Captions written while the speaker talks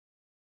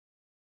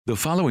The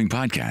following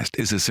podcast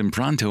is a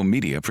Sempronto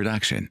Media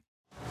production.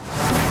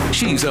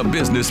 She's a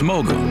business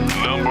mogul,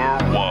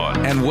 #1,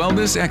 and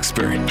wellness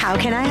expert. How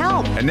can I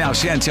help? And now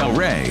Chantel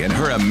Ray and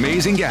her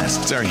amazing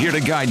guests are here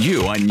to guide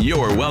you on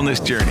your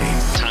wellness journey.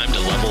 Time to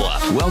level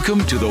up.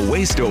 Welcome to the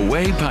Waste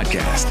Away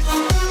podcast.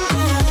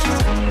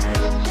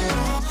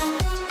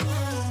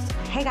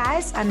 Hey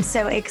guys, I'm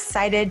so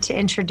excited to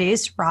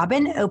introduce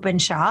Robin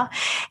Openshaw.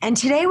 And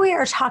today we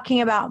are talking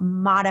about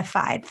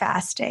modified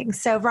fasting.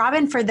 So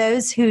Robin, for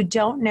those who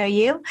don't know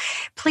you,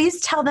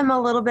 please tell them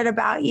a little bit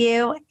about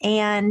you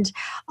and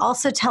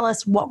also tell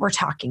us what we're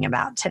talking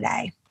about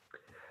today.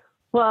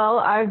 Well,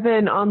 I've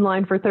been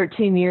online for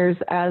 13 years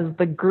as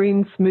the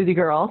green smoothie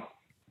girl.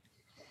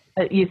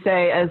 You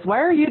say,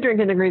 why are you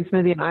drinking the green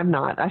smoothie and I'm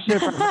not? I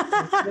should have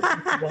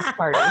brought this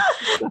party.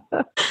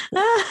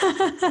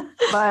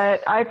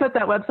 But I put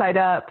that website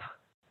up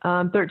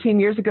 13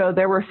 years ago.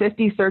 There were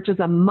 50 searches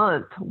a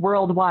month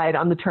worldwide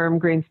on the term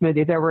green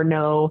smoothie. There were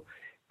no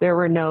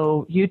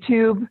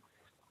YouTube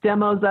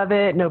demos of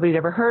it. Nobody had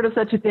ever heard of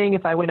such a thing.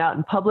 If I went out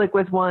in public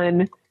with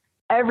one,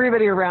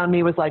 everybody around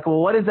me was like,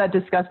 well, what is that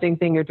disgusting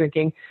thing you're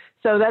drinking?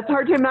 So that's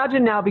hard to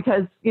imagine now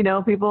because,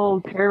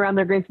 people carry around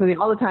their green smoothie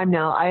all the time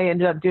now. I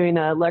ended up doing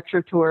a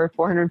lecture tour,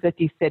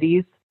 450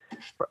 cities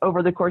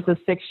over the course of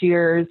 6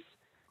 years.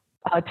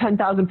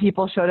 10,000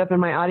 people showed up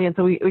in my audience.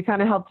 So we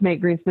kind of helped make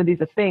green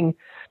smoothies a thing.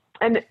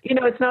 And,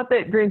 it's not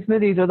that green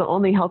smoothies are the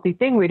only healthy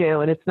thing we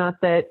do. And it's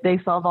not that they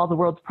solve all the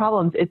world's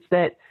problems. It's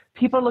that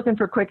people are looking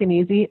for quick and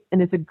easy.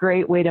 And it's a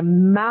great way to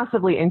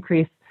massively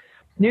increase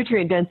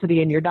nutrient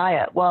density in your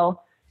diet.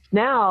 Well,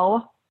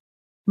 now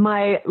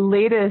my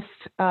latest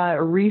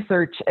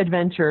research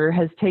adventure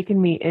has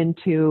taken me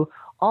into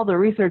all the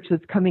research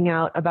that's coming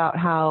out about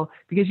how,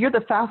 because you're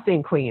the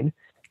fasting queen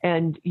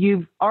and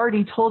you've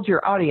already told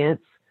your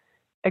audience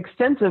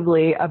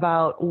extensively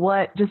about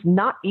what just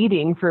not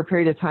eating for a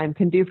period of time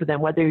can do for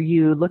them, whether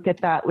you look at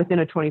that within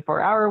a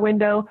 24-hour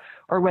window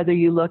or whether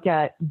you look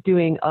at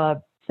doing a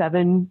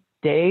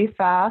 7-day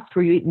fast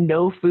where you eat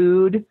no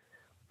food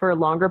for a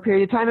longer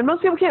period of time. And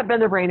most people can't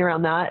bend their brain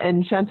around that.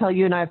 And Chantel,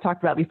 you and I have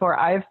talked about before,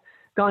 I've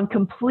gone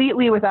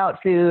completely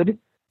without food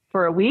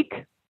for a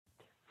week,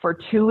 for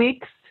 2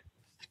 weeks.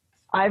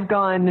 I've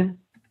gone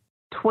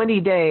 20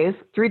 days,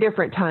 3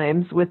 different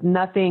times with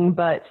nothing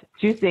but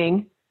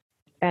juicing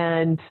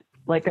and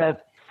like a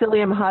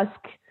psyllium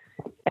husk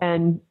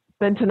and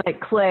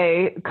bentonite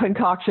clay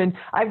concoction.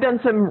 I've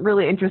done some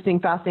really interesting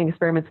fasting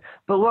experiments,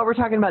 but what we're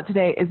talking about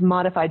today is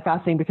modified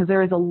fasting because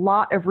there is a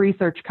lot of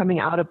research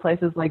coming out of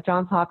places like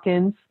Johns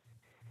Hopkins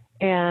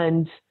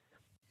and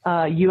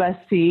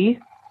USC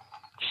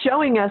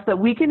showing us that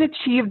we can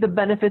achieve the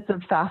benefits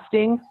of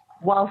fasting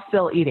while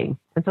still eating.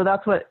 And so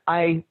that's what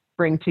I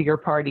bring to your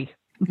party.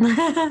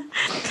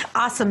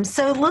 Awesome.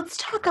 So let's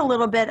talk a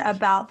little bit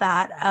about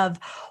that of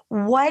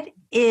what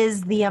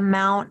is the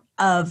amount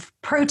of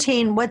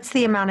protein, what's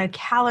the amount of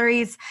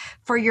calories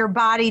for your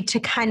body to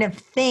kind of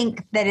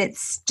think that it's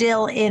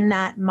still in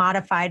that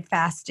modified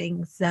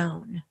fasting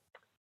zone?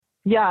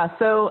 Yeah.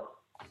 So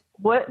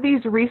what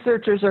these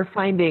researchers are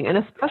finding, and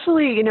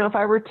especially, if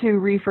I were to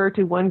refer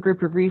to one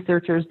group of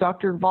researchers,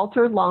 Dr.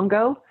 Walter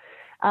Longo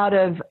out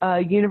of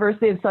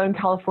University of Southern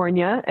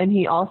California, and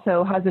he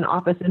also has an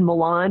office in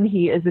Milan.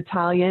 He is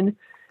Italian.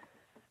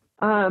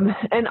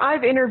 And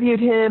I've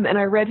interviewed him and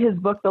I read his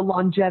book, The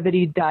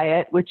Longevity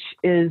Diet, which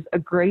is a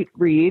great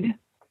read,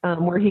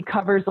 where he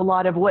covers a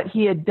lot of what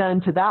he had done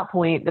to that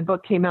point. The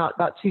book came out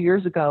about 2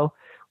 years ago,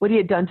 what he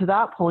had done to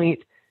that point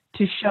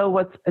to show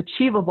what's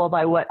achievable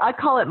by what I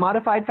call it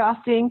modified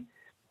fasting.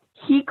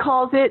 He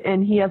calls it,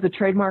 and he has a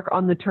trademark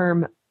on the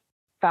term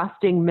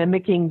fasting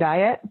mimicking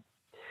diet.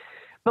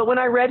 But when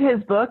I read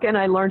his book and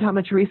I learned how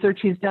much research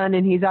he's done,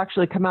 and he's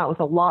actually come out with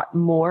a lot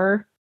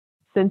more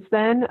since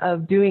then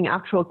of doing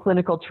actual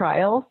clinical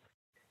trials,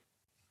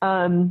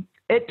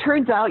 it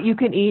turns out you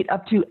can eat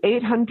up to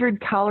 800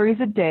 calories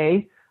a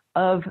day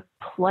of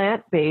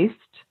plant-based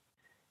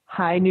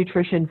high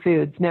nutrition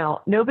foods.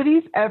 Now,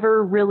 nobody's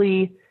ever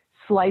really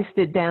sliced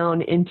it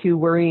down into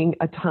worrying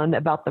a ton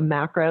about the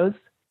macros.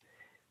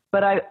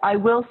 But I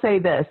will say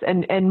this,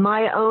 and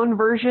my own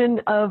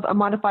version of a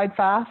modified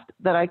fast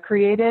that I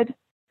created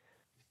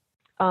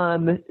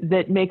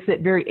that makes it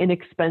very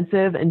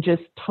inexpensive and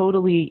just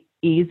totally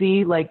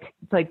easy,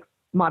 it's like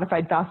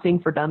modified fasting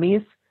for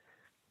dummies,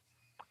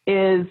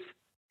 is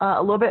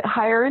a little bit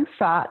higher in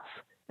fats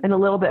and a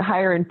little bit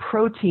higher in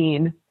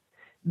protein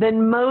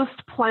than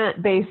most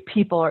plant-based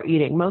people are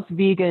eating. Most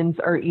vegans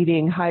are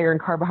eating higher in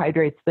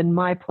carbohydrates than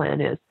my plan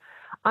is.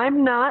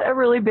 I'm not a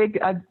really big,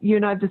 you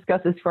and I have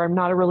discussed this before, I'm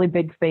not a really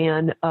big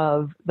fan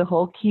of the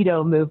whole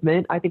keto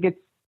movement. I think it's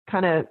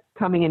kind of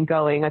coming and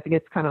going. I think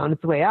it's kind of on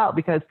its way out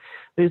because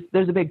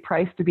there's a big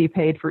price to be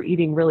paid for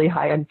eating really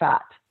high in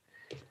fat.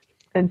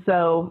 And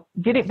so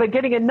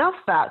getting enough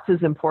fats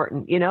is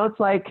important. It's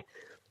like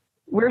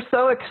we're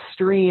so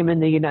extreme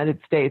in the United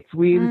States.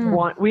 We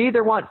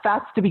either want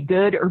fats to be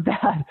good or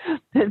bad.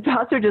 And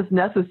fats are just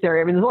necessary.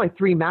 I mean, there's only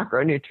 3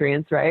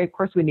 macronutrients, right? Of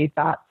course we need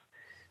fats.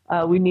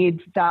 We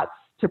need fats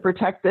to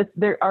protect this.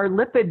 Our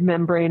lipid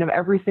membrane of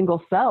every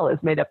single cell is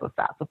made up of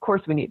fats. Of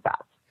course we need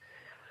fats.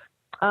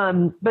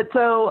 But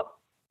so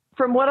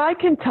from what I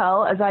can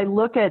tell, as I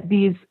look at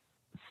these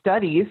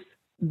studies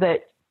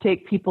that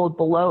take people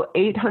below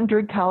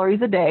 800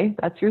 calories a day,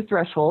 that's your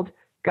threshold,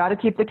 got to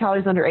keep the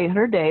calories under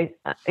 800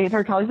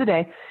 calories a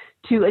day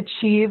to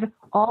achieve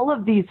all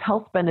of these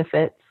health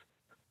benefits.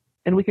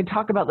 And we can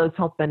talk about those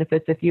health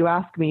benefits if you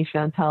ask me,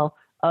 Chantel,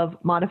 of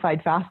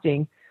modified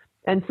fasting.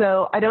 And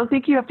so I don't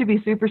think you have to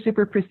be super,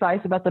 super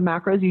precise about the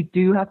macros. You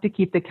do have to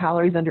keep the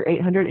calories under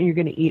 800, and you're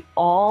going to eat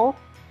all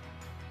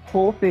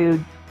whole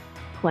foods,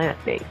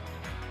 plant-based.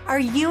 Are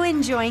you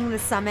enjoying the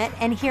summit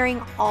and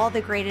hearing all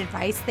the great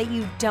advice that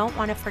you don't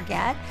want to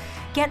forget?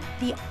 Get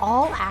the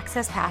All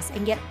Access Pass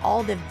and get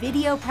all the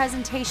video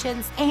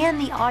presentations and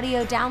the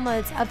audio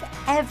downloads of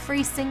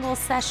every single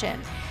session.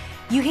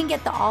 You can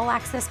get the All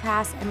Access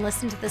Pass and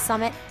listen to the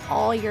summit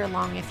all year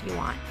long if you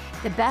want.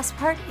 The best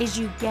part is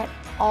you get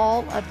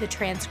all of the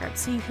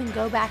transcripts, so you can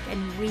go back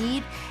and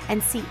read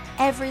and see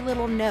every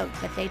little note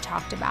that they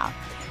talked about.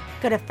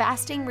 Go to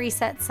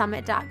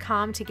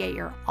fastingresetsummit.com to get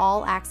your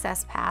All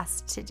Access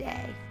Pass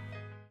today.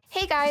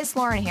 Hey guys,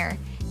 Lauren here.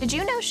 Did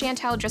you know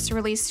Chantel just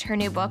released her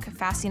new book,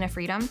 Fasting to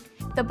Freedom?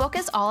 The book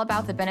is all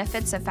about the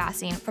benefits of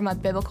fasting from a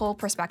biblical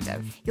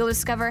perspective. You'll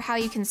discover how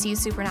you can see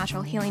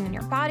supernatural healing in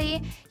your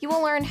body. You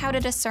will learn how to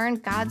discern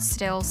God's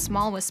still,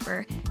 small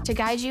whisper to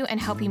guide you and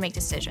help you make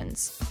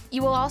decisions.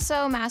 You will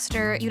also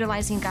master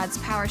utilizing God's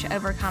power to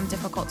overcome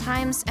difficult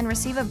times and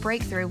receive a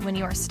breakthrough when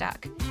you are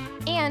stuck.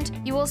 And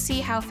you will see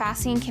how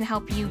fasting can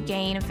help you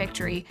gain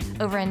victory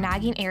over a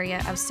nagging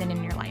area of sin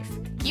in your life.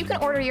 You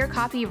can order your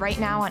copy right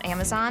now on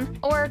Amazon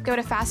or go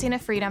to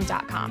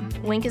fastingtofreedom.com.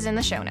 Link is in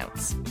the show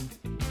notes.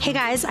 Hey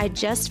guys, I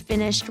just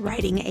finished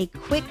writing a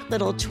quick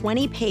little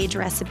 20-page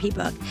recipe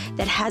book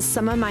that has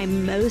some of my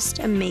most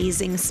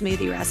amazing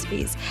smoothie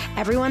recipes.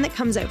 Everyone that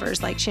comes over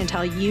is like,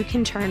 Chantel, you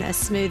can turn a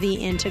smoothie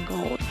into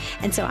gold.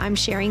 And so I'm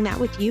sharing that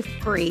with you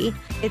free.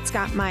 It's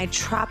got my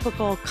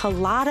tropical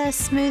colada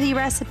smoothie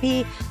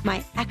recipe,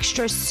 my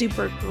extra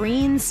super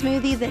green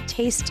smoothie that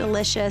tastes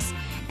delicious,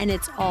 and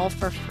it's all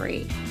for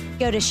free.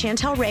 Go to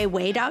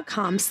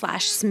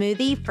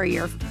chantelrayway.com/smoothie for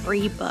your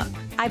free book.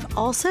 I've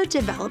also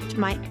developed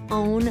my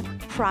own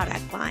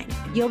product line.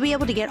 You'll be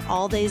able to get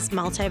all these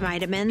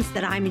multivitamins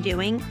that I'm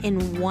doing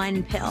in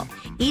one pill.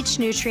 Each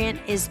nutrient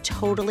is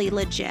totally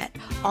legit.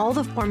 All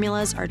the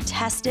formulas are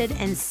tested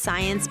and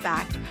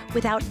science-backed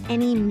without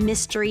any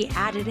mystery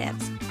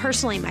additives.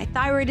 Personally, my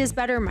thyroid is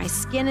better, my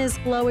skin is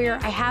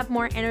glowier, I have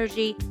more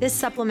energy. This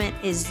supplement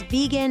is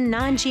vegan,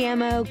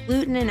 non-GMO,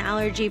 gluten and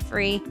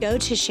allergy-free. Go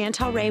to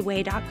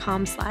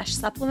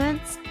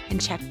chantelrayway.com/supplements and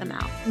check them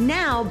out.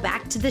 Now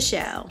back to the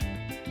show.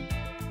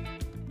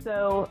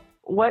 So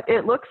what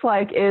it looks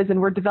like is, and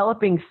we're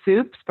developing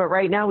soups, but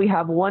right now we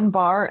have 1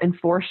 bar and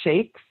 4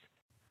 shakes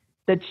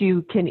that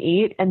you can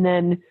eat. And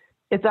then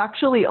it's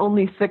actually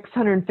only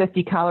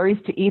 650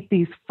 calories to eat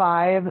these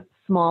 5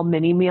 small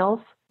mini meals.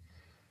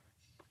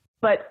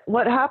 But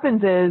what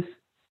happens is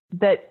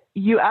that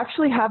you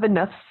actually have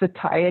enough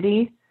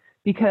satiety,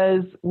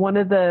 because one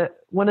of the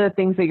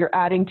things that you're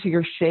adding to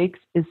your shakes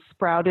is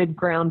sprouted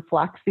ground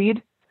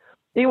flaxseed.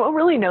 You won't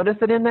really notice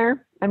it in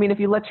there. I mean,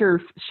 if you let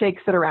your shake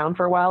sit around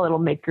for a while, it'll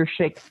make your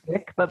shake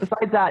thick. But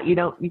besides that, there's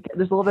a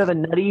little bit of a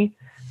nutty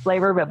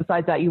flavor, but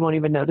besides that, you won't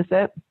even notice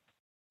it.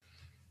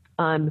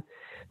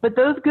 But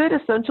those good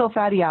essential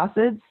fatty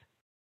acids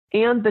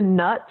and the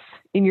nuts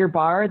in your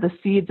bar, the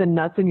seeds and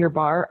nuts in your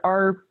bar,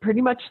 are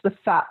pretty much the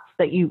fats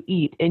that you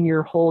eat in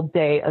your whole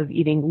day of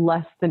eating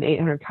less than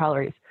 800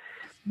 calories.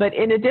 But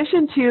in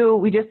addition to,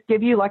 we just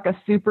give you like a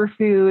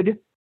superfood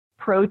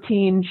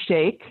protein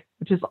shake,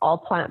 which is all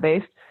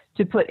plant-based,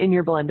 to put in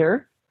your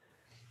blender.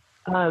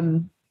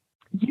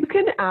 You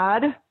can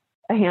add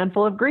a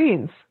handful of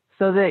greens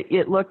so that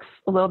it looks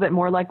a little bit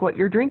more like what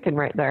you're drinking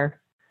right there.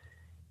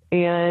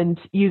 And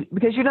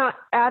because you're not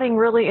adding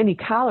really any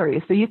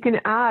calories, so you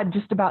can add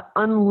just about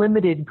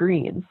unlimited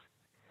greens.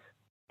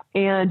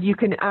 And you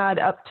can add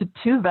up to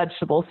 2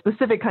 vegetables,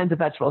 specific kinds of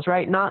vegetables,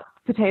 right? Not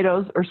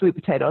potatoes or sweet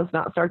potatoes,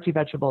 not starchy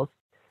vegetables.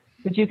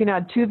 But you can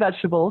add 2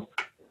 vegetables,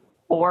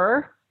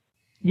 or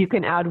you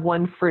can add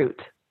 1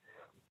 fruit.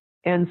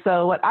 And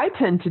so what I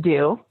tend to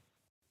do,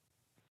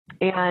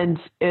 and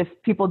if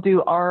people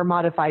do our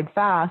modified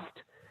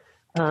fast,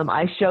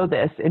 I show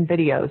this in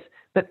videos,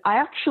 but I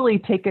actually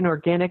take an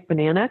organic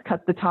banana,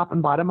 cut the top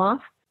and bottom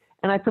off,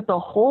 and I put the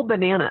whole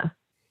banana.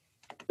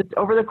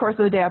 Over the course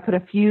of the day, I put a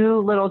few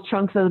little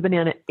chunks of the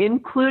banana,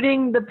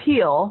 including the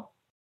peel,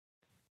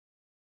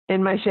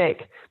 in my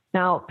shake.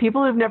 Now,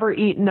 people who've never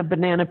eaten a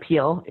banana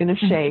peel in a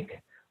shake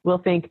will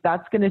think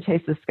that's going to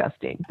taste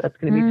disgusting. That's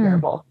going to be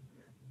terrible.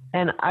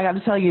 And I got to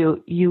tell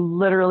you, you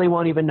literally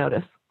won't even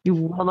notice. You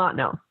will not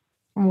know.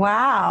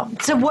 Wow.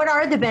 So what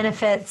are the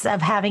benefits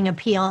of having a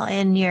peel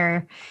in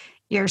your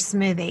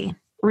smoothie?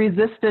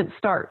 Resistant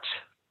starch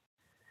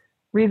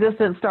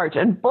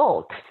and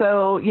bulk.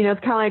 So, it's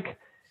kind of like,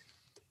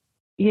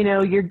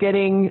 you're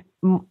getting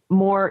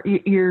more,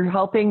 you're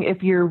helping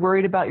if you're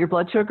worried about your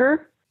blood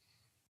sugar.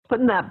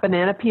 putting that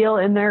banana peel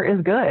in there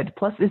is good.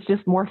 Plus, it's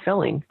just more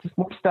filling, just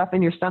more stuff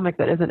in your stomach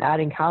that isn't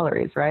adding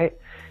calories, right?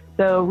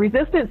 So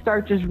resistant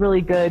starch is really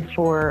good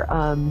for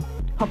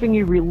helping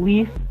you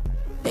release.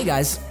 Hey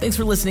guys, thanks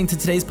for listening to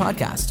today's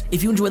podcast.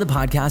 If you enjoy the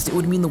podcast, it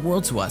would mean the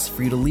world to us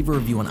for you to leave a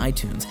review on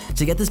iTunes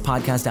to get this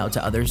podcast out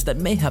to others that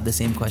may have the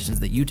same questions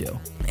that you do.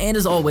 And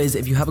as always,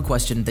 if you have a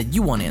question that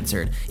you want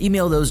answered,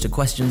 email those to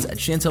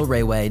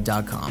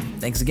questions@chantelrayway.com.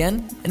 Thanks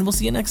again, and we'll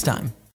see you next time.